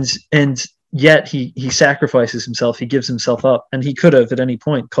 and yet he sacrifices himself. He gives himself up, and he could have at any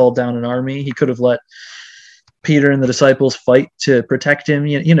point called down an army. He could have let Peter and the disciples fight to protect him.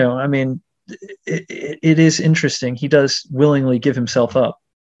 I mean, it is interesting. He does willingly give himself up.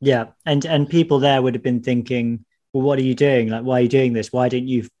 Yeah, and people there would have been thinking, well, what are you doing? Like, why are you doing this? Why didn't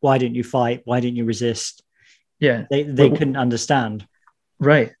you fight? Why didn't you resist? Yeah, they couldn't understand.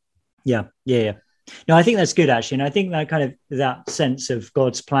 Right. Yeah. No, I think that's good, actually, and I think that kind of that sense of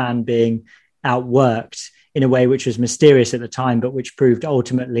God's plan being outworked in a way which was mysterious at the time, but which proved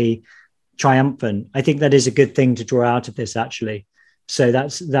ultimately triumphant. I think that is a good thing to draw out of this, actually. So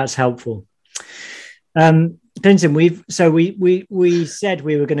that's helpful. Clinton, we said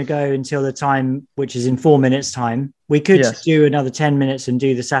we were going to go until the time, which is in 4 minutes time. We could do another 10 minutes and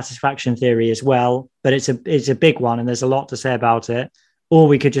do the satisfaction theory as well, but it's a big one and there's a lot to say about it. Or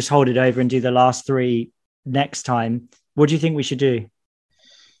we could just hold it over and do the last three next time. What do you think we should do?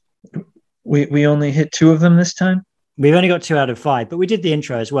 We only hit 2 of them this time. We've only got 2 out of 5, but we did the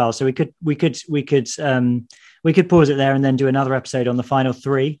intro as well, so we could pause it there and then do another episode on the final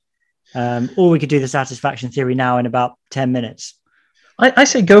 3, or we could do the satisfaction theory now in about 10 minutes. I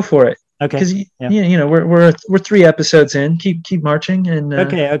say go for it. Okay, because we're 3 episodes in. Keep marching, and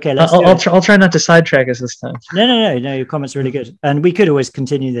okay. I'll try not to sidetrack us this time. No. Your comments are really good, and we could always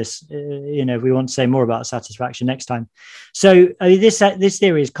continue this. If we want to say more about satisfaction next time. So this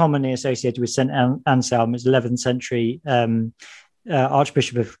theory is commonly associated with Saint Anselm, his 11th century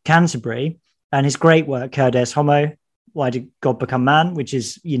Archbishop of Canterbury, and his great work Cur Deus Homo. Why did God become man? Which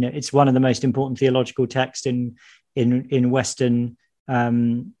is it's one of the most important theological texts in Western.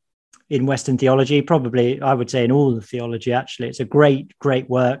 In Western theology, probably I would say in all of theology. Actually, it's a great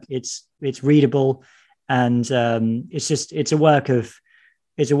work. It's readable, and it's a work of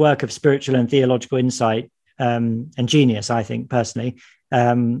spiritual and theological insight and genius, I think personally.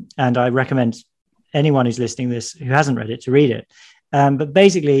 And I recommend anyone who's listening to this who hasn't read it to read it. But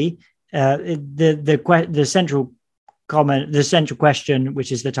basically, the central question,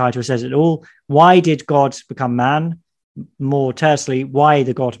 which is the title, says it all. Why did God become man? More tersely, why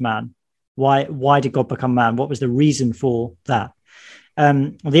the God man? Why did God become man? What was the reason for that?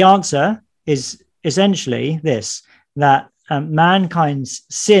 The answer is essentially this, that mankind's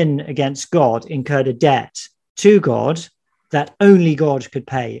sin against God incurred a debt to God that only God could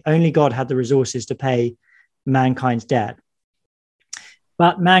pay. Only God had the resources to pay mankind's debt.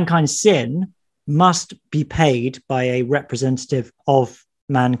 But mankind's sin must be paid by a representative of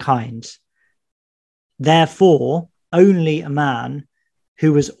mankind. Therefore, only a man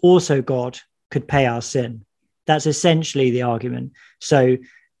who was also God could pay our sin. That's essentially the argument. So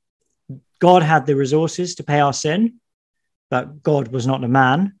God had the resources to pay our sin, but God was not a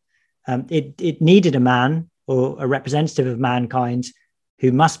man. It needed a man or a representative of mankind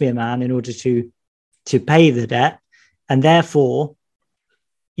who must be a man in order to pay the debt. And therefore,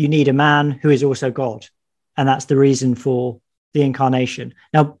 you need a man who is also God. And that's the reason for the incarnation.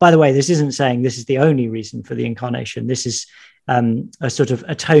 Now, by the way, this isn't saying this is the only reason for the incarnation. This is a sort of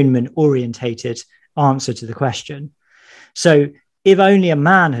atonement orientated answer to the question. So if only a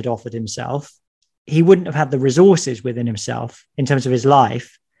man had offered himself, he wouldn't have had the resources within himself in terms of his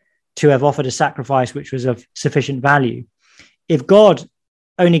life to have offered a sacrifice which was of sufficient value. If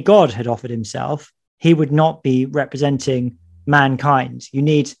only God had offered himself, he would not be representing mankind. You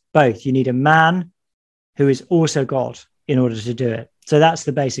need both. You need a man who is also God in order to do it. So that's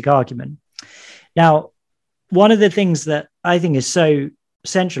the basic argument. Now, one of the things that I think is so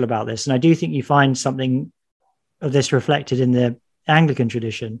central about this, and I do think you find something of this reflected in the Anglican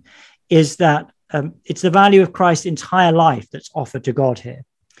tradition, is that it's the value of Christ's entire life that's offered to God here.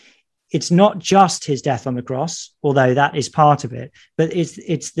 It's not just his death on the cross, although that is part of it, but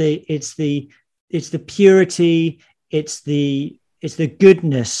it's the purity, it's the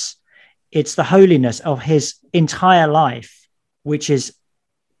goodness, it's the holiness of his entire life, which is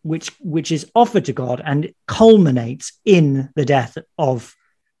offered to God and culminates in the death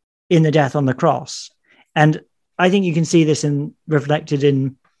on the cross. And I think you can see this reflected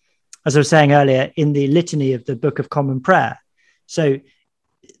in, as I was saying earlier, in the litany of the Book of Common Prayer. So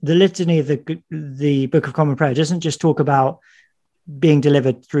the litany of the Book of Common Prayer doesn't just talk about being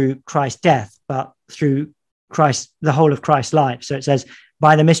delivered through Christ's death, but through Christ, the whole of Christ's life. So it says,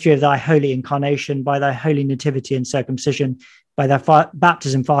 by the mystery of thy holy incarnation, by thy holy nativity and circumcision, by thy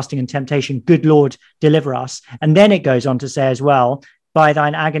baptism, fasting, and temptation, good Lord, deliver us. And then it goes on to say as well, by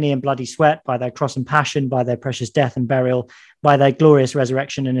thine agony and bloody sweat, by thy cross and passion, by thy precious death and burial, by thy glorious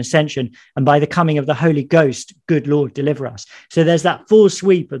resurrection and ascension, and by the coming of the Holy Ghost, good Lord, deliver us. So there's that full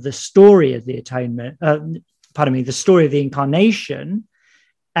sweep of the story of the atonement, the story of the incarnation,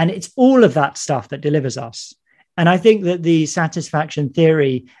 and it's all of that stuff that delivers us. And I think that the satisfaction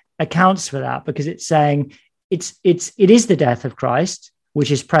theory accounts for that, because it's saying it is the death of Christ,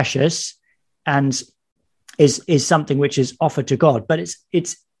 which is precious and is something which is offered to God, but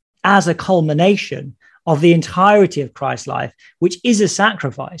it's as a culmination of the entirety of Christ's life, which is a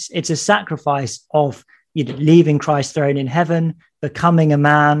sacrifice. It's a sacrifice of leaving Christ's throne in heaven, becoming a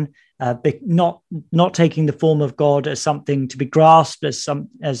man, not taking the form of God as something to be grasped, as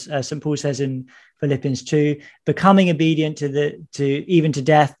St. Paul says in Philippians 2, becoming obedient even to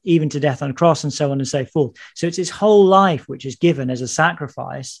death on the cross, and so on and so forth. So it's his whole life which is given as a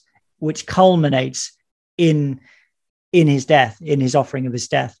sacrifice, which culminates in his death, in his offering of his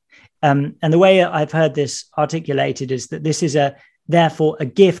death. And the way I've heard this articulated is that this is therefore a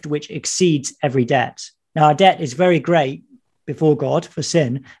gift which exceeds every debt. Now, our debt is very great before God for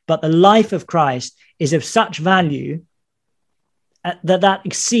sin, but the life of Christ is of such value that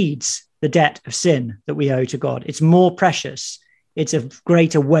exceeds the debt of sin that we owe to God. It's more precious. It's of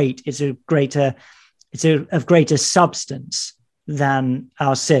greater weight. It's of greater substance than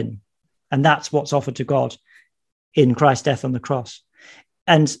our sin. And that's what's offered to God in Christ's death on the cross.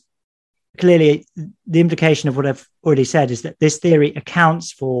 And clearly, the implication of what I've already said is that this theory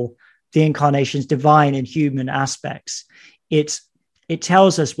accounts for the incarnation's divine and human aspects. It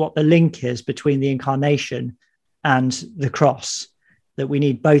tells us what the link is between the incarnation and the cross, that we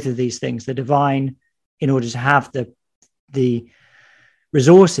need both of these things, the divine, in order to have the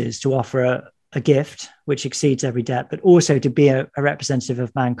resources to offer a gift which exceeds every debt, but also to be a representative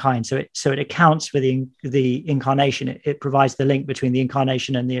of mankind. So it accounts for the incarnation. It provides the link between the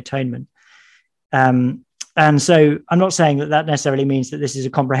incarnation and the atonement. And so I'm not saying that necessarily means that this is a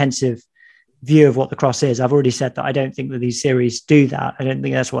comprehensive view of what the cross is. I've already said that I don't think that these series do that. I don't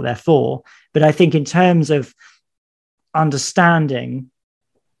think that's what they're for. But I think in terms of understanding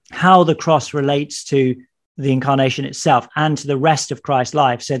how the cross relates to the incarnation itself and to the rest of Christ's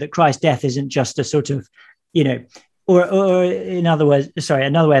life, so that Christ's death isn't just a sort of, or in other words,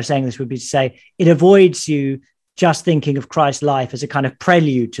 another way of saying this would be to say it avoids you just thinking of Christ's life as a kind of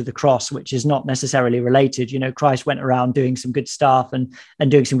prelude to the cross, which is not necessarily related. Christ went around doing some good stuff and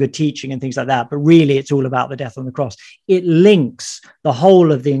doing some good teaching and things like that, but really it's all about the death on the cross. It links the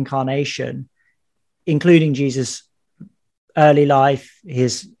whole of the incarnation, including Jesus' early life,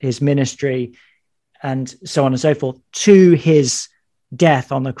 his ministry, and so on and so forth, to his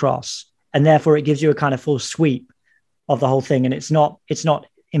death on the cross. And therefore it gives you a kind of full sweep of the whole thing. And it's not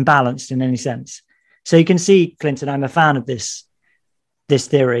imbalanced in any sense. So you can see, Clinton, I'm a fan of this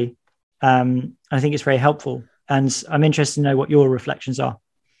theory. I think it's very helpful. And I'm interested to know what your reflections are.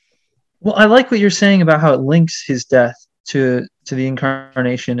 Well, I like what you're saying about how it links his death to the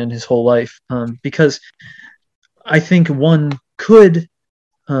incarnation and his whole life, because I think one could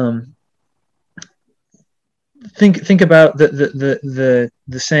think about the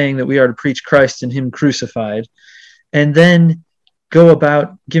saying that we are to preach Christ and him crucified, and then go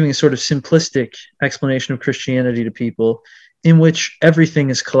about giving a sort of simplistic explanation of Christianity to people, in which everything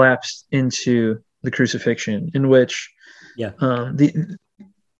is collapsed into the crucifixion, in which the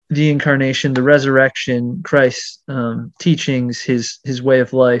incarnation, the resurrection, Christ's teachings, his way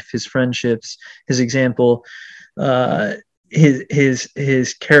of life, his friendships, his example,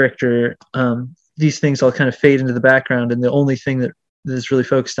 his character, these things all kind of fade into the background, and the only thing that is really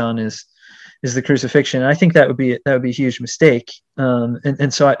focused on is the crucifixion. I think that would be a huge mistake.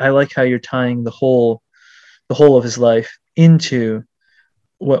 And so I like how you're tying the whole of his life into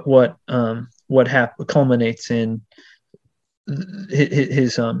culminates in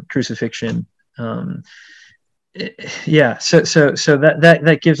his crucifixion. Yeah, so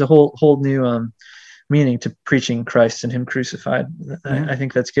that gives a whole new meaning to preaching Christ and him crucified. Mm-hmm. I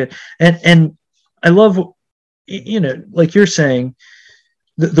think that's good, and I love, like you're saying,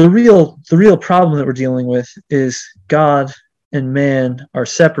 the real problem that we're dealing with is God and man are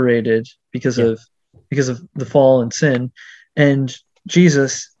separated because of the fall and sin, and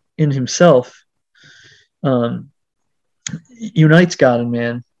Jesus in himself unites God and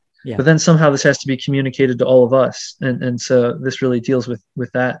man. Yeah. But then somehow this has to be communicated to all of us, and so this really deals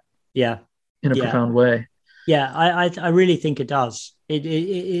with that. Yeah. In a profound way. Yeah, I really think it does.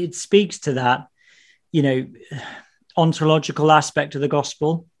 It speaks to that, ontological aspect of the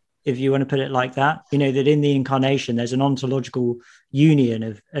gospel, if you want to put it like that. That in the incarnation there's an ontological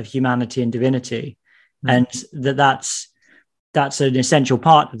union of humanity and divinity, and that's an essential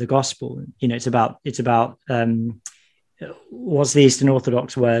part of the gospel. It's about what's the Eastern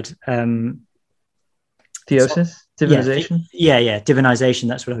Orthodox word? Theosis? Divinization? Yeah, divinization.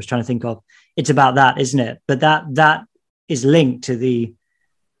 That's what I was trying to think of. It's about that, isn't it? But that is linked to the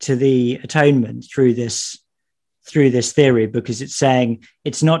atonement through this theory, because it's saying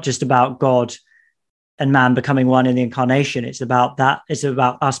it's not just about God and man becoming one in the incarnation. It's about that. It's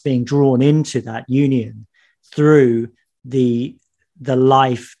about us being drawn into that union through the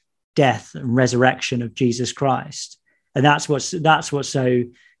life, death, and resurrection of Jesus Christ. And that's what's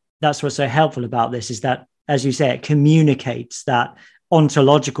so helpful about this, is that, as you say, it communicates that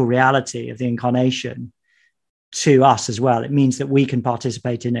ontological reality of the incarnation to us as well. It means that we can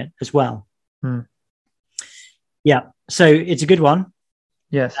participate in it as well. Yeah, so it's a good one.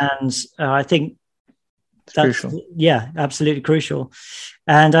 Yes, and I think that's crucial. Yeah, absolutely crucial.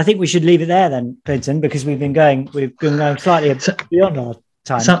 And I think we should leave it there then, Clinton, because we've been going slightly beyond our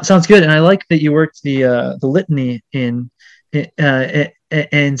time. Sounds good, and I like that you worked the litany in,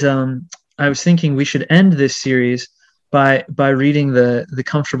 and I was thinking we should end this series by reading the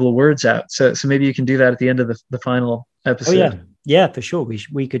comfortable words out. So maybe you can do that at the end of the final episode. Oh yeah, for sure.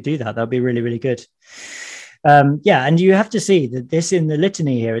 We could do that. That'd be really, really good. And you have to see that this in the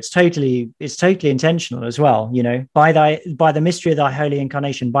litany here, it's totally intentional as well. By the mystery of thy holy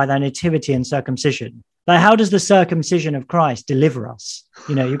incarnation, by thy nativity and circumcision. Like, how does the circumcision of Christ deliver us?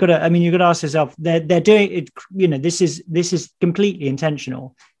 You've got to ask yourself. They're doing it. This is completely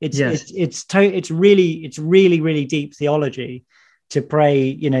intentional. It's really, really deep theology to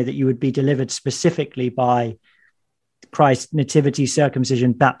pray. That you would be delivered specifically by Christ's nativity,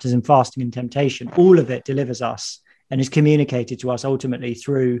 circumcision, baptism, fasting, and temptation. All of it delivers us and is communicated to us ultimately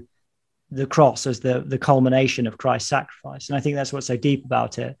through the cross as the culmination of Christ's sacrifice. And I think that's what's so deep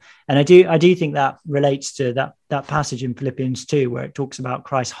about it. And I do think that relates to that passage in Philippians 2, where it talks about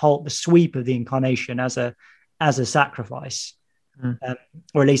Christ's the sweep of the incarnation as a sacrifice.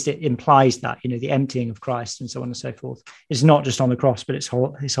 Or at least it implies that, the emptying of Christ and so on and so forth. It's not just on the cross, but it's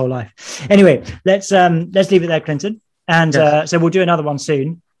his whole life. Anyway, let's leave it there, Clinton. And so we'll do another one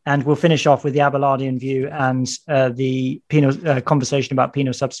soon, and we'll finish off with the Abelardian view and the penal conversation about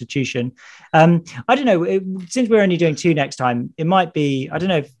penal substitution. I don't know, since we're only doing 2 next time, it might be, I don't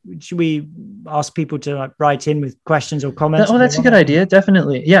know, should we ask people to write in with questions or comments? Oh, that's a good idea.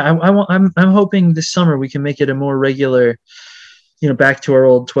 Definitely. Yeah, I'm hoping this summer we can make it a more regular, back to our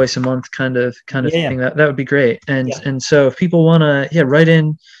old twice a month kind of thing. That would be great. And so if people want to write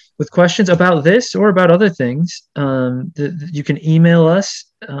in with questions about this or about other things, you can email us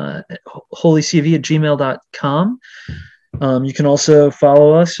holycv@gmail.com. You can also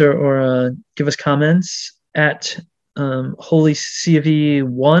follow us or give us comments at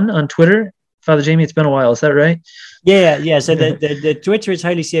holycv1 on Twitter. Father Jamie, it's been a while. Is that right? Yeah. So the Twitter is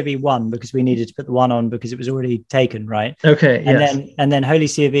holycv1 because we needed to put the 1 on because it was already taken, right? Okay. And then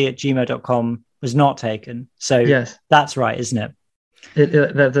holycv@gmail.com was not taken. So yes, that's right, isn't it?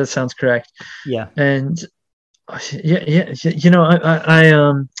 That sounds correct. Yeah. And I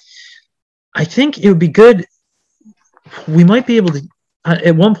think it would be good. We might be able to.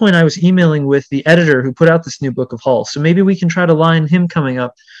 At one point, I was emailing with the editor who put out this new book of Hull, so maybe we can try to line him coming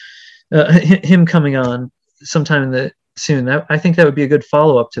on sometime soon. I think that would be a good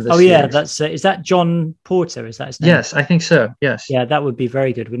follow up to this. Oh yeah, that's is that John Porter? Is that his name? Yes, I think so. Yes. Yeah, that would be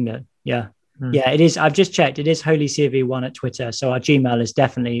very good, wouldn't it? Yeah. Yeah, it is. I've just checked. It is holycv1 at Twitter. So our Gmail is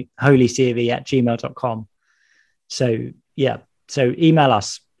definitely holycv@gmail.com. So yeah, so email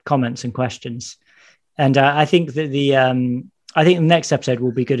us comments and questions. And I think that the next episode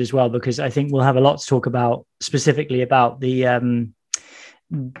will be good as well, because I think we'll have a lot to talk about specifically about the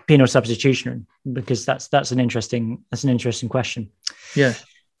penal substitution, because that's an interesting question. Yeah.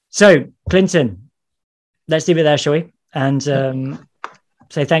 So, Clinton, let's leave it there, shall we? And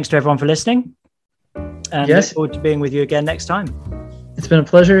say thanks to everyone for listening. And look forward to being with you again next time. It's been a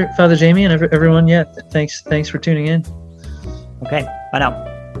pleasure, Father Jamie, and everyone. Yeah, thanks for tuning in. Okay, bye now.